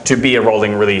project to be a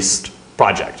rolling released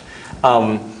project.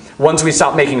 Once we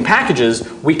stopped making packages,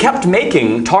 we kept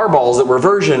making tarballs that were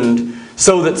versioned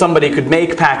so that somebody could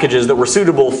make packages that were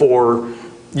suitable for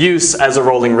use as a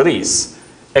rolling release.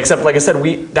 Except, like I said,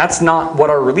 that's not what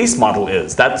our release model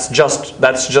is. That's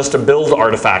just a build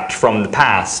artifact from the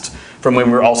past, from when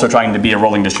we were also trying to be a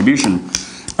rolling distribution.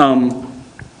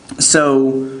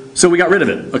 So we got rid of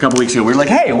it a couple weeks ago. We were like,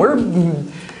 hey,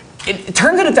 it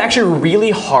turns out it's actually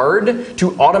really hard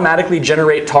to automatically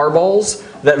generate tarballs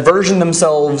that version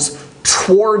themselves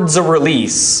towards a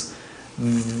release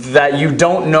that you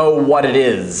don't know what it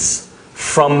is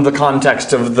from the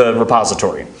context of the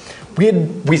repository.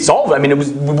 We solved it. I mean, there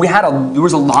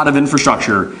was a lot of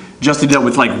infrastructure just to deal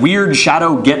with like weird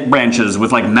shadow Git branches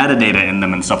with like metadata in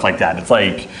them and stuff like that. It's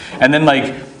like, and then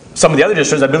like some of the other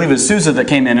distros, I believe it was SUSE that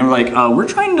came in and were like, we're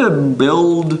trying to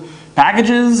build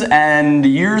packages and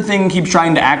your thing keeps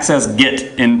trying to access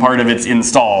Git in part of its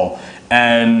install.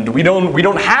 And we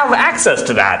don't have access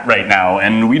to that right now,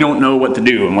 and we don't know what to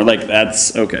do. And we're like,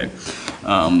 that's okay.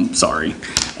 Sorry.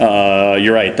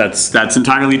 You're right. That's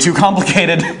entirely too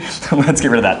complicated. Let's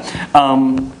get rid of that.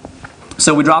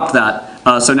 So we dropped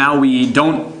that. So now we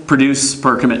don't produce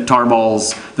per commit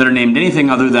tarballs that are named anything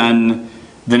other than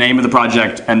the name of the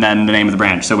project and then the name of the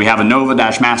branch. So we have a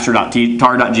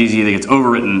nova-master.tar.gz that gets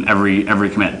overwritten every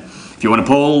commit. If you want to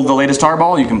pull the latest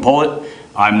tarball, you can pull it.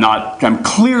 I'm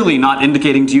clearly not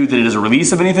indicating to you that it is a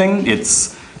release of anything.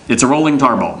 It's a rolling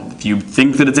tarball. If you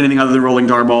think that it's anything other than rolling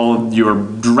tarball, you're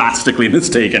drastically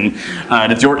mistaken.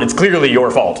 And it's clearly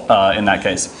your fault in that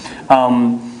case.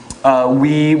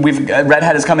 Red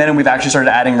Hat has come in and we've actually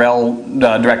started adding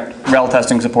direct rel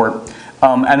testing support.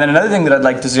 And then another thing that I'd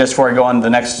like to suggest before I go on to the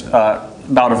next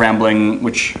bout of rambling,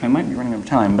 which I might be running out of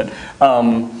time, but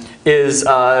is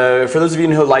for those of you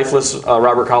who know Lifeless,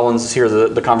 Robert Collins is here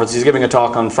at the conference. He's giving a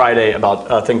talk on Friday about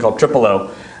a thing called OO,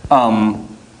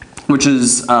 which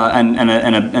is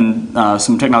and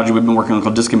some technology we've been working on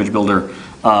called Disk Image Builder.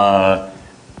 I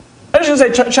was just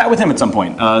gonna say chat with him at some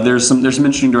point. There's some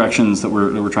interesting directions that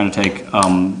we're trying to take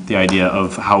the idea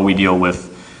of how we deal with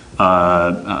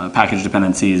package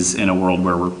dependencies in a world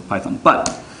where we're Python. But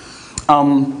I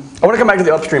want to come back to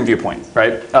the upstream viewpoint,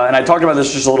 right? And I talked about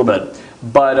this just a little bit.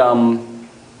 But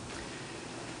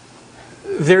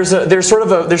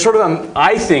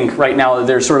I think right now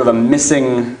there's sort of a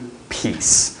missing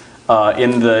piece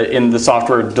in the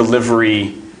software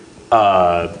delivery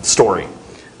story,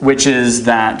 which is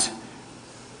that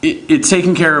it's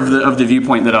taking care of the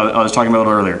viewpoint that I was talking about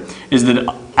earlier. Is that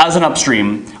as an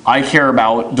upstream, I care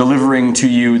about delivering to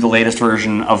you the latest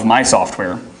version of my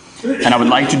software, and I would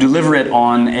like to deliver it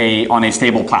on a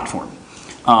stable platform.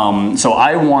 So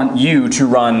I want you to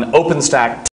run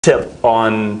OpenStack tip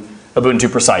on Ubuntu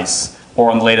Precise,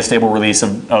 or on the latest stable release of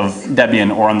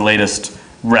Debian, or on the latest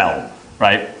RHEL,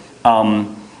 right?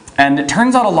 And it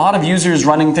turns out a lot of users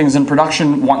running things in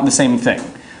production want the same thing.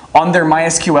 On their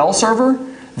MySQL server,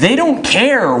 they don't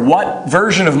care what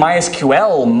version of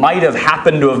MySQL might have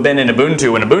happened to have been in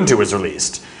Ubuntu when Ubuntu was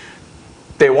released.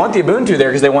 They want the Ubuntu there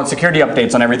because they want security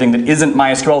updates on everything that isn't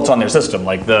MySQL that's on their system,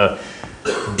 like the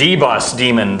dbus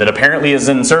daemon that apparently is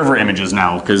in server images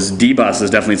now, because dbus is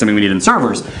definitely something we need in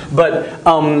servers. But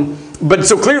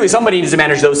so clearly somebody needs to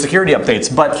manage those security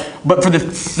updates. But for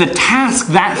the task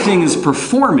that thing is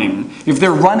performing, if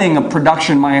they're running a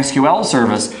production MySQL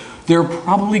service, they're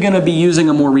probably going to be using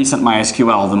a more recent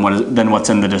MySQL than what's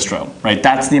in the distro, right?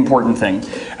 That's the important thing.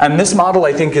 And this model,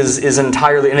 I think, is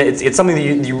entirely, and it's something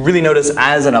that you really notice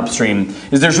as an upstream,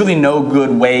 is there's really no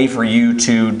good way for you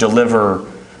to deliver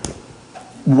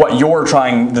what you're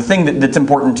trying, the thing that's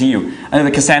important to you. I know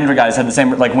the Cassandra guys had the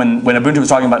same, like when Ubuntu was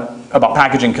talking about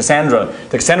packaging Cassandra,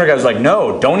 the Cassandra guy was like,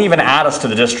 no, don't even add us to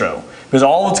the distro. Because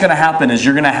all that's going to happen is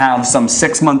you're going to have some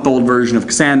 6-month-old version of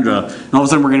Cassandra, and all of a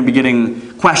sudden we're going to be getting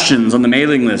questions on the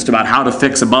mailing list about how to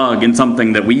fix a bug in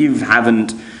something that we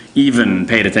haven't even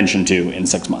paid attention to in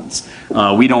 6 months.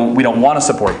 We don't want to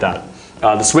support that.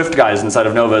 The Swift guys inside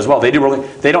of Nova as well, they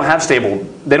don't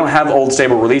have old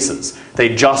stable releases.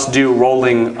 They just do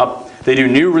rolling up. They do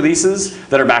new releases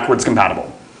that are backwards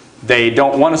compatible. They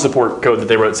don't want to support code that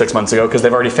they wrote 6 months ago because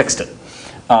they've already fixed it.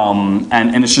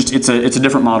 And it's a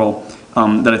different model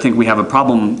that I think we have a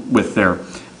problem with there.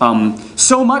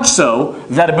 So much so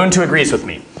that Ubuntu agrees with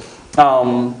me.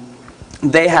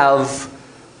 They have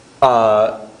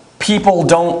people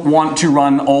don't want to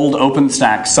run old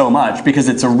OpenStack so much because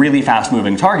it's a really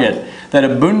fast-moving target that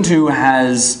Ubuntu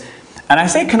has, and I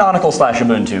say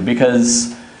canonical/Ubuntu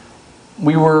because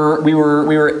we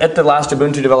were at the last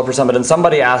Ubuntu Developer Summit and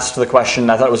somebody asked the question,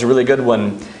 I thought it was a really good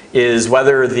one, is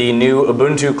whether the new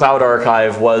Ubuntu Cloud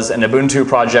Archive was an Ubuntu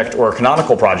project or a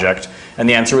canonical project, and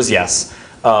the answer was yes.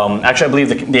 Actually, I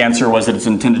believe the answer was that it's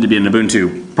intended to be an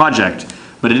Ubuntu project,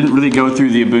 but it didn't really go through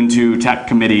the Ubuntu Tech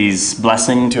Committee's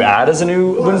blessing to add as a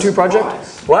new Ubuntu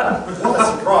project. What? What a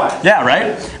surprise. Yeah,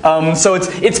 right? So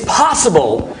it's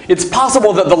possible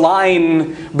that the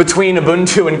line between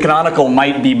Ubuntu and Canonical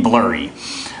might be blurry.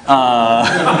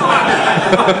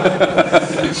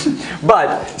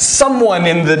 But someone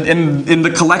in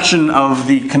the collection of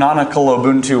the canonical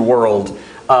Ubuntu world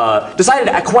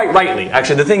decided, quite rightly,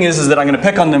 actually, the thing is that I'm going to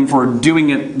pick on them for doing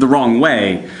it the wrong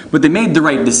way, but they made the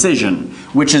right decision,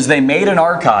 which is they made an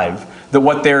archive that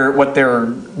what they're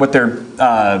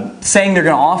saying they're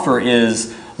going to offer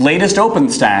is latest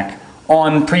OpenStack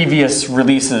on previous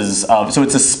releases of, so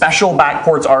it's a special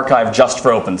backports archive just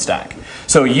for OpenStack.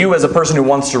 So you as a person who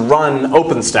wants to run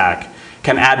OpenStack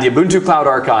can add the Ubuntu Cloud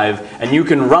Archive, and you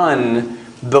can run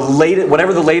the latest,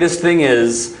 whatever the latest thing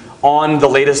is on the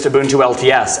latest Ubuntu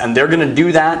LTS, and they're going to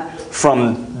do that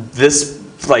from this,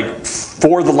 like,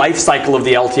 for the life cycle of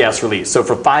the LTS release. So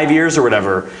for 5 years or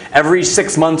whatever, every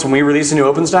 6 months when we release a new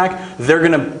OpenStack, they're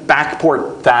going to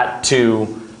backport that to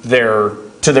their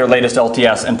latest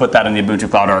LTS and put that in the Ubuntu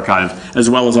Cloud Archive, as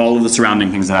well as all of the surrounding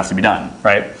things that have to be done,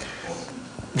 right?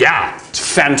 Yeah,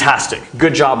 fantastic.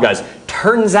 Good job, guys.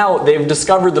 Turns out they've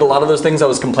discovered that a lot of those things I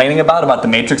was complaining about the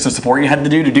matrix of support you had to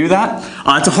do that,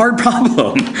 it's a hard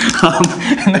problem.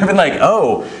 And they've been like,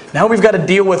 oh, now we've got to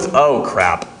deal with, oh,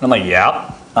 crap. I'm like,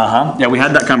 yeah, yeah, we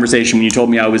had that conversation when you told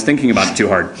me I was thinking about it too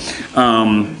hard.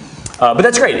 But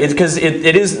that's great, because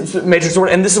it is matrix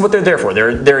support, and this is what they're there for.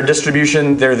 They're a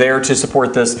distribution, they're there to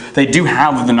support this. They do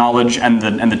have the knowledge and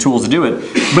the tools to do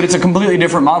it, but it's a completely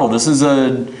different model. This is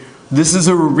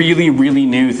a really, really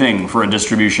new thing for a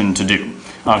distribution to do,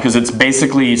 because it's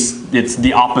basically, it's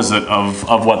the opposite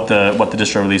of what the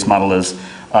distro release model is,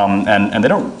 and they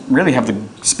don't really have the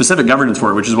specific governance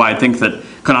for it, which is why I think that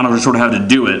Canonical sort of have to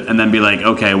do it and then be like,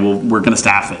 okay, well, we're going to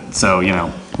staff it, so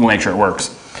we'll make sure it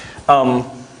works.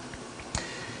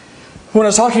 When I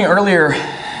was talking earlier,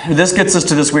 this gets us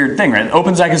to this weird thing, right?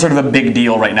 OpenStack is sort of a big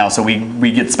deal right now, so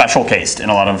we get special cased in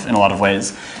a lot of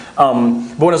ways. But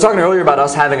when I was talking earlier about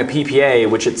us having a PPA,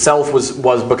 which itself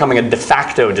was becoming a de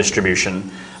facto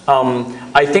distribution,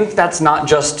 I think that's not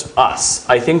just us.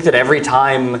 I think that every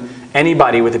time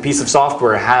anybody with a piece of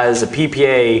software has a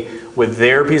PPA with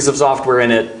their piece of software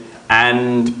in it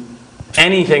and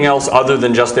anything else other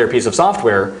than just their piece of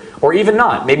software, or even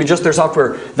not, maybe just their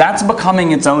software, that's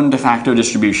becoming its own de facto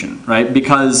distribution, right?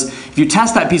 Because if you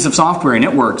test that piece of software and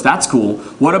it works, that's cool.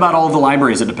 What about all the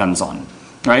libraries it depends on,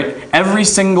 right? Every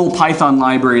single Python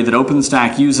library that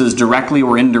OpenStack uses directly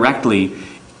or indirectly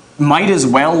might as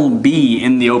well be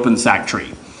in the OpenStack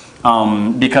tree.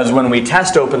 Because when we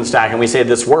test OpenStack and we say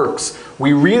this works,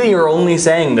 we really are only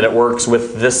saying that it works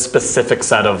with this specific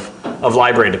set of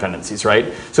library dependencies,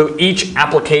 right? So each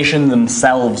application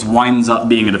themselves winds up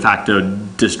being a de facto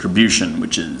distribution,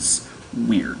 which is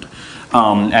weird.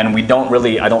 And we don't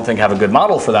really, I don't think, have a good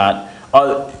model for that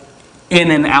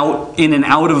in an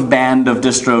out of band of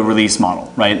distro release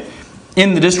model, right?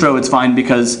 In the distro, it's fine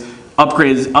because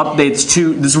updates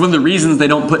to, this is one of the reasons they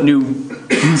don't put new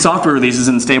software releases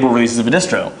in stable releases of a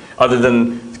distro, other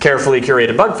than carefully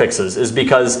curated bug fixes, is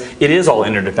because it is all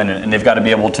interdependent and they've got to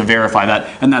be able to verify that,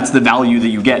 and that's the value that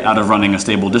you get out of running a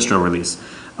stable distro release.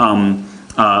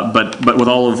 But with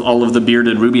all of the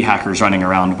bearded Ruby hackers running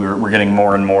around, we're getting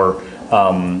more and more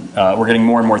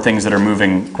things that are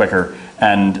moving quicker,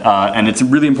 and it's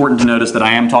really important to notice that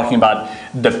I am talking about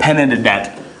dependent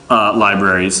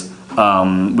libraries,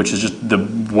 which is just the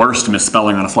worst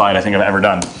misspelling on a slide I think I've ever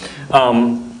done.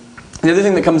 The other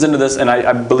thing that comes into this, and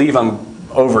I believe I'm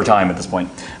over time at this point,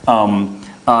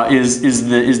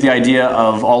 is the idea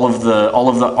of all of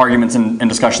the arguments and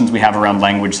discussions we have around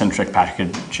language-centric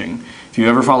packaging. If you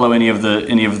ever follow any of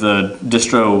the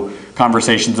distro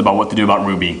conversations about what to do about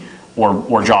Ruby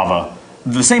or Java,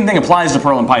 the same thing applies to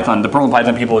Perl and Python. The Perl and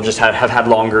Python people just have had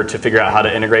longer to figure out how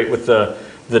to integrate with the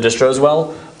distros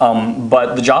well.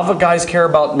 But the Java guys care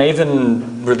about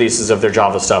Maven releases of their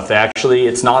Java stuff.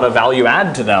 It's not a value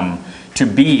add to them to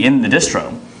be in the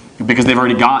distro because they've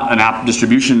already got an app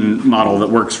distribution model that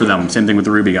works for them. Same thing with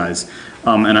the Ruby guys.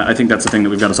 And I think that's the thing that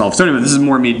we've got to solve. So anyway, this is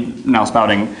more me now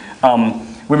spouting.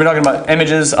 We've been talking about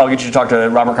images. I'll get you to talk to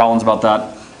Robert Collins about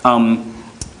that.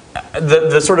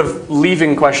 The sort of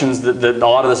leaving questions that a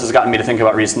lot of this has gotten me to think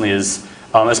about recently is,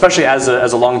 especially as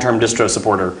a long-term distro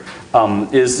supporter,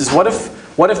 is what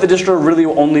if the distro really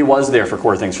only was there for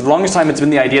core things? For the longest time, it's been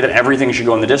the idea that everything should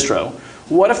go in the distro.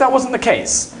 What if that wasn't the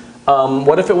case?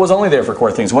 What if it was only there for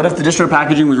core things? What if the distro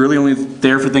packaging was really only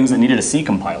there for things that needed a C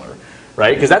compiler,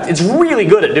 right? Because it's really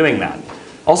good at doing that.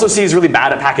 Also, C is really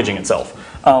bad at packaging itself.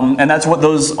 And that's what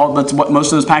most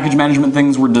of those package management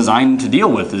things were designed to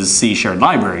deal with, is C shared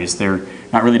libraries. They're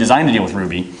not really designed to deal with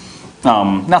Ruby.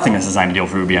 Nothing is designed to deal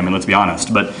with Ruby. I mean, let's be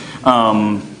honest. But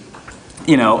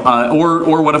you know,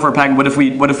 or what if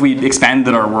what if we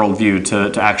expanded our worldview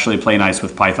to actually play nice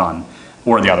with Python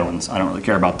or the other ones? I don't really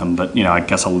care about them, but you know, I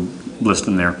guess I'll list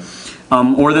them there.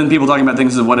 Or then people talking about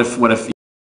things as what if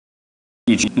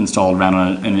each installed ran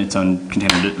in its own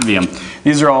container VM.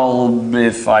 These are all,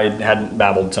 if I hadn't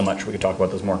babbled so much, we could talk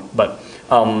about this more. But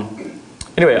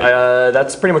anyway,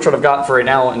 that's pretty much what I've got for right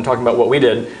now in talking about what we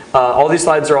did. All these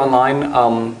slides are online.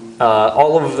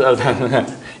 All of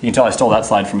you can tell I stole that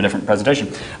slide from a different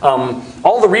presentation.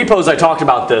 All the repos I talked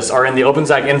about this are in the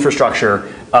OpenStack infrastructure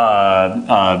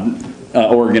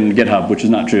org and GitHub, which is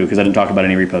not true because I didn't talk about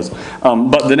any repos.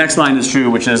 But the next line is true,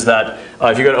 which is that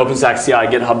if you go to OpenStack CI,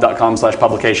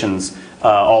 github.com/publications,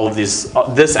 all of these,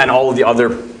 this and all of the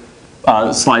other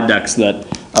slide decks that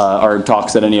are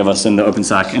talks that any of us in the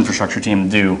OpenStack infrastructure team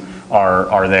do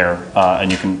are there,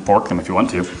 and you can fork them if you want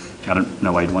to. I don't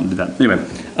know why you'd want to do that. Anyway,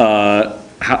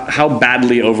 how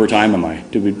badly over time am I?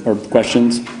 Or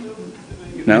questions?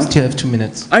 No? You still have 2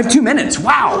 minutes. I have 2 minutes.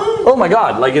 Wow. Oh my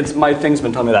God. Like my thing's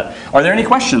been telling me that. Are there any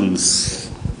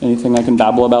questions? Anything I can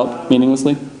babble about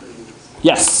meaninglessly?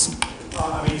 Yes.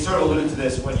 I mean, you sort of alluded to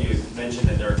this when you mentioned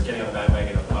that they're getting on the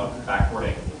bandwagon of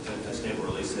backporting to stable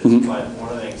releases. Mm-hmm. But one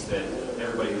of the things that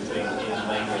everybody who's doing in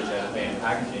language and band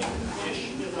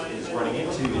packaging-ish is running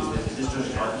into is that the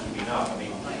distros aren't keeping up. I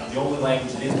mean, the only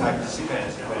language that is packaged is CPAN,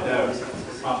 as you pointed out.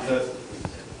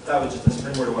 That was just a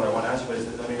springboard to what I want to ask you, is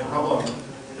that, I mean, the problem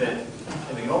that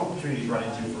the GNOME community's run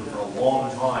into for a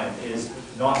long time is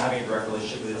not having a direct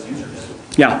relationship with its users.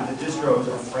 Yeah. The distros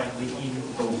are frankly in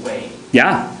the way.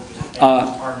 Yeah. And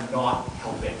are not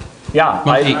helping. Yeah.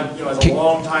 As a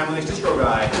long time Linux distro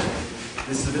guy,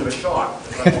 this is a bit of a shock.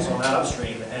 I'm also on that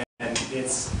upstream, and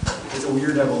it's a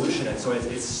weird evolution, and so it's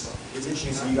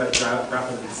interesting. So you guys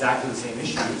grapple with exactly the same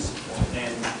issues,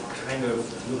 and kind of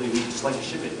really we just like to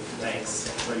ship it. Thanks.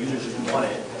 So our users just want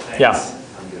it. Thanks. Yeah.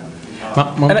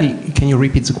 Monty, can you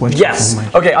repeat the question? Yes.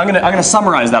 Okay, I'm gonna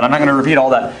summarize that. I'm not gonna repeat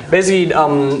all that. Basically,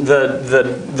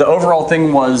 the overall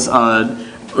thing was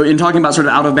in talking about sort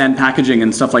of out-of-band packaging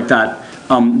and stuff like that.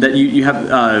 That you have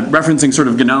referencing sort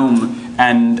of GNOME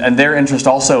and their interest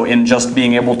also in just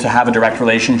being able to have a direct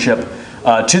relationship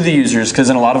to the users, because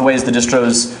in a lot of ways the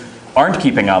distros aren't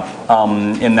keeping up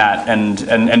in that,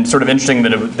 and sort of interesting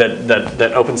that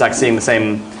OpenStack's seeing the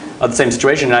same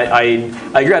situation. I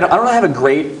agree. I don't really have a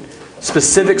great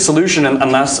specific solution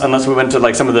unless we went to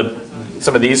like some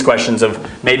of these questions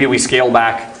of maybe we scale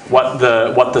back what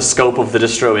the scope of the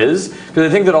distro is, because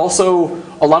I think that also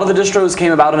a lot of the distros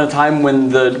came about in a time when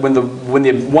the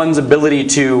one's ability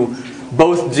to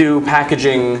both do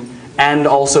packaging and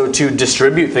also to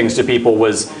distribute things to people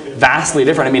was vastly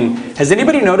different. I mean, has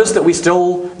anybody noticed that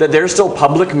there's still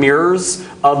public mirrors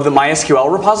of the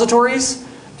MySQL repositories?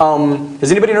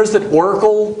 Has anybody noticed that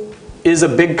Oracle is a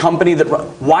big company that,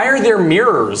 why are there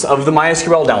mirrors of the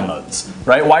MySQL downloads,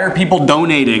 right? Why are people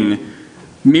donating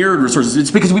mirrored resources? It's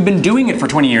because we've been doing it for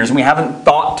 20 years and we haven't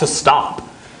thought to stop.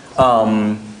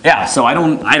 Yeah, so I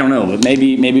don't know, but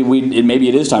maybe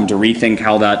it is time to rethink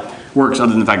how that works,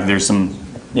 other than the fact that there's some,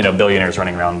 billionaires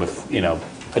running around with,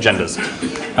 agendas.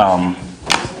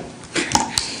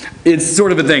 It's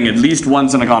sort of a thing. At least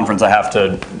once in a conference I have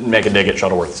to make a dig at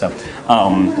Shuttleworth, so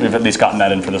we've at least gotten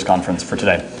that in for this conference for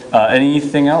today.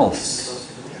 Anything else?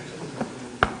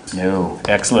 No.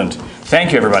 Excellent.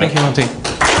 Thank you, everybody. Thank you, Monty.